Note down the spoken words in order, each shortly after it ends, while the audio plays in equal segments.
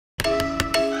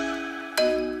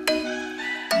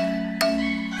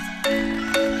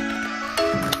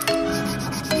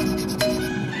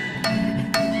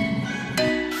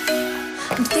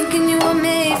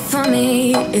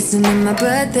me. Isn't it my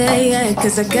birthday yet?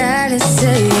 Cause I gotta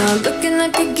say, you're looking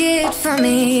like a gift for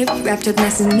me, wrapped up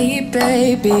nice and neat,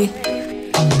 baby.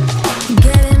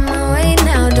 Get in my way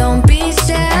now, don't be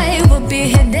shy. We'll be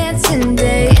here dancing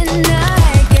day and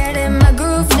night. Get in my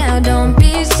groove now, don't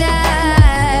be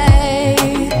shy.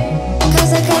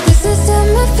 Cause I got this list of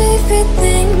my favorite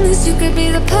things. You could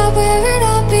be the part where it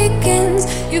all begins.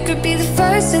 You could be the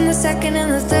first and the second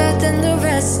and the third and the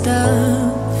rest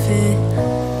of it.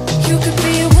 You could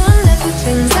be one of the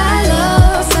things I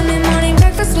love. Sunday morning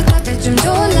breakfast with my bedroom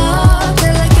door locked.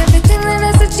 I like everything that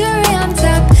has a cherry on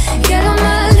top. Get on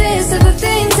my list of the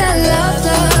things I love,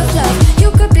 love, love. You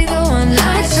could be the one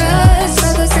I trust.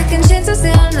 For the second chances,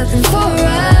 they are nothing for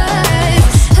us.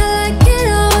 I like it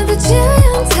all with the cherry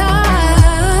on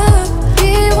top.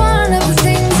 Be one of the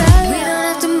things I love. We don't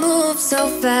have to move so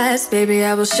fast, baby,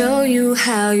 I will show you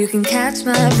how you can catch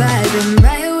my vibe. And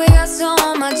right away, got so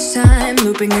much time,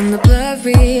 looping in the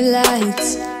blurry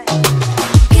lights.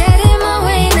 Get in my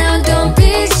way now, don't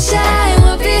be shy.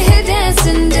 We'll be here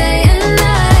dancing day and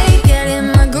night. Get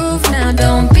in my groove now,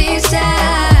 don't be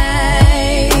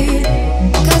shy.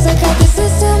 Cause I got this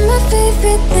list of my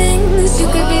favorite things. You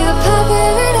could be the part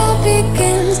where it all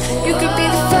begins. You could be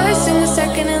the first and the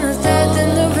second and the third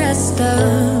and the rest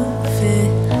of it.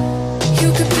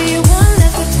 You could be one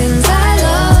of the things I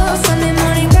love. Sunday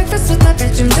morning breakfast with my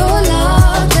bedroom door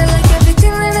locked. I like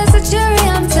everything that has a cherry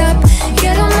on top.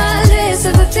 Get on my list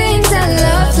of the things I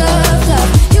love, love, love.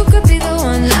 You could be the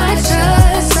one I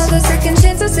trust. All the second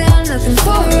chances, they are nothing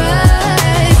for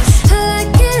us. I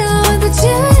like it all with the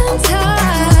cherry on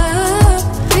top.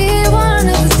 Be one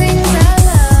of the things I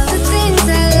love. The things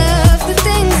I love, the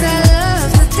things I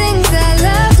love, the things I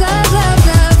love, love, love,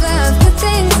 love, love. The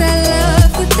things I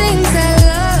love, the things I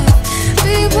love.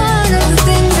 Be one of the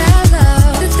things I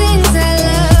love. The things I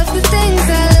love, the things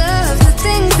I love, the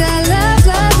things I love,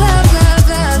 love, love, love,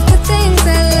 love. The things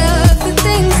I love, the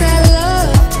things I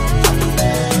love.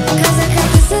 Cause I got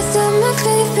this list of my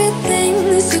favorite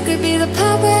things. You could be the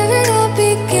part where it all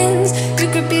begins. You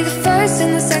could be the first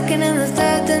and the second and the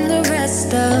third and the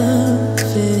rest of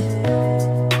it.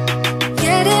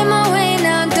 Get in my way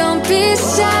now, don't be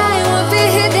shy. We'll be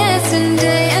here dancing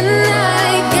day and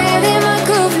night. Get in my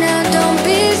groove now, don't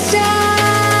be shy.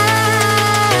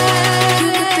 You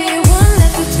could be one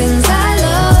of the things I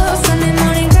love. Sunday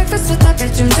morning breakfast with my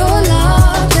bedroom door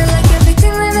locked. I like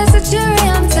everything that has a cherry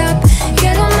on top.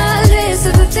 Get on my list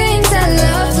of the things I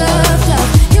love, love, love.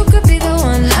 You could be the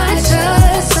one I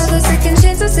trust. All the second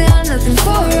chances, they are nothing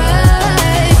for us.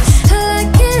 I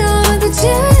like it all with the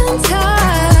cherry on top.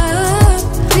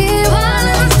 Be one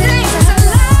of the things I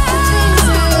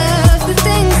love. The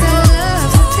things I love,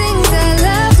 the things I love, the things I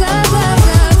love, love, love,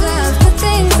 love, love. The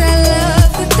things I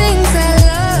love, the things I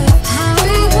love.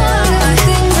 Be one of the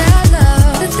things I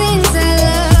love. The things I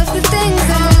love, the things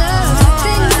I love, the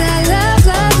things I love,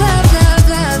 love, love, love,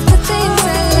 love. The things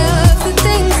I love, the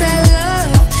things I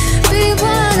love. Be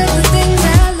one of the things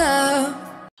I love.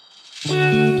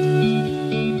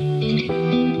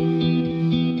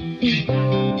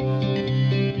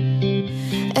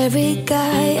 Every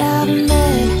guy I've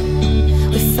met,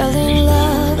 we fell in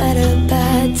love at a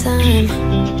bad time.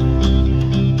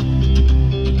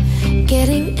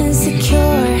 Getting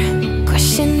insecure,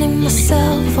 questioning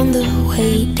myself on the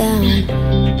way down.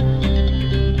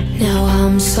 Now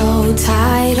I'm so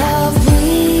tired of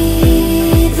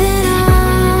breathing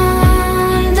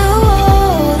underwater.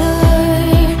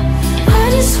 I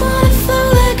just wanna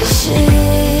float like a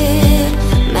ship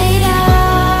made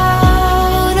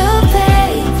out of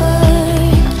paper.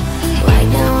 Right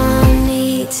now I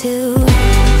need to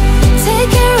take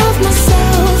care of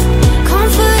myself,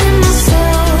 comforting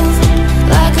myself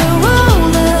like a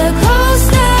roller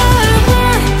coaster.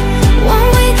 One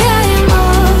week I am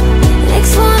up,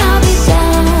 next one I'll be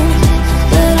down.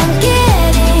 But I'm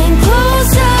getting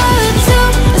closer to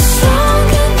a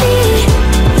stronger me,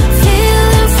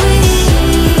 feeling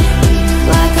free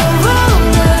like a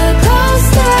roller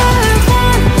coaster.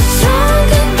 One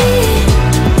stronger me,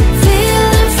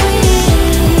 feeling free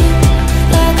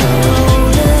like a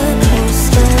roller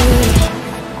coaster.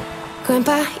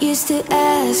 Grandpa used to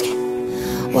ask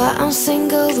why I'm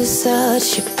single with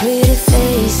such a pretty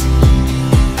face.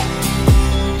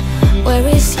 Where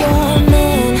is your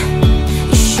man?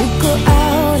 You should go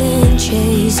out and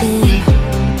chase him.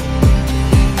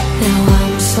 Now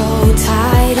I'm so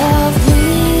tired of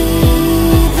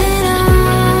breathing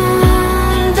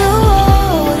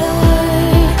underwater.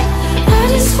 I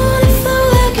just wanna float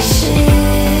like a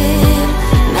ship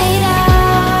made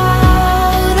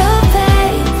out of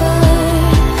paper.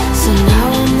 So now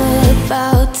I'm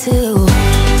about to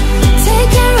take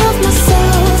care of my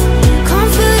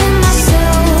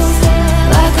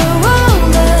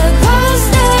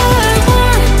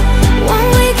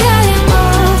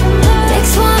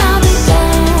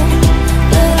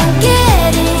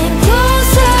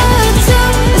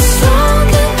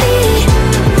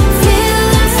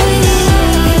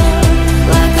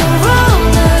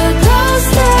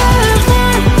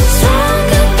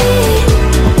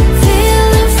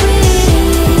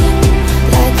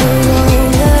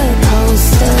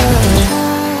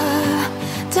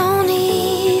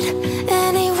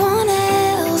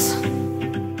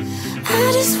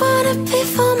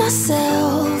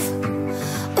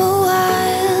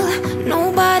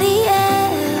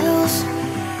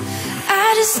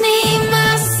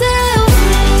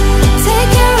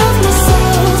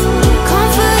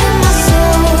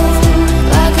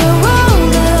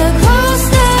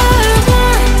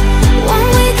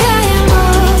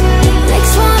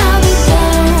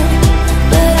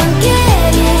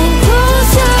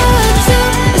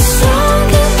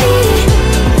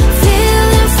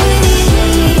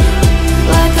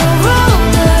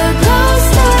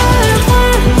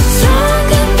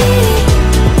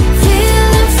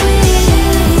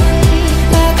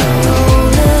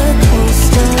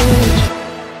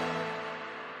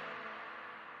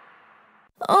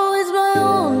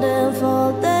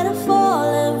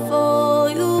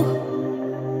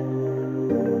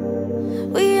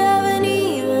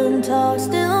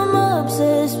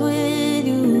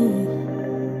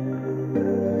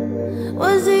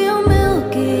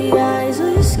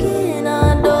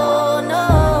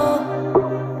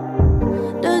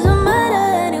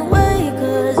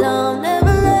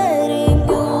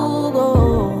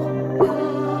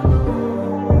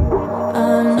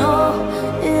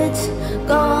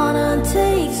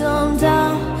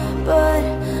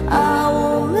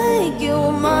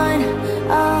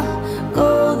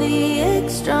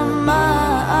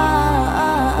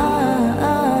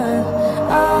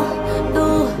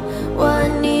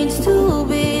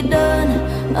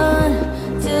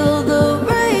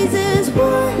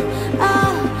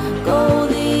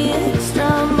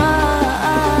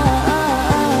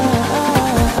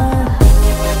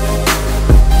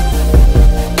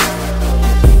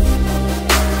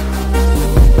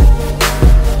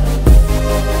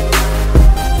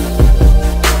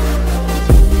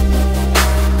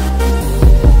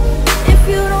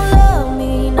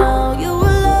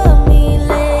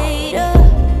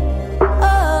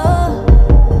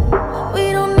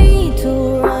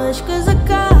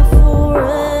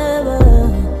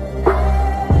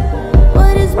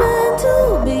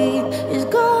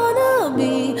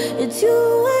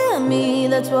me,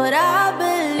 that's what I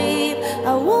believe.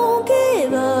 I won't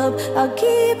give up, I'll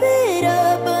keep it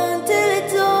up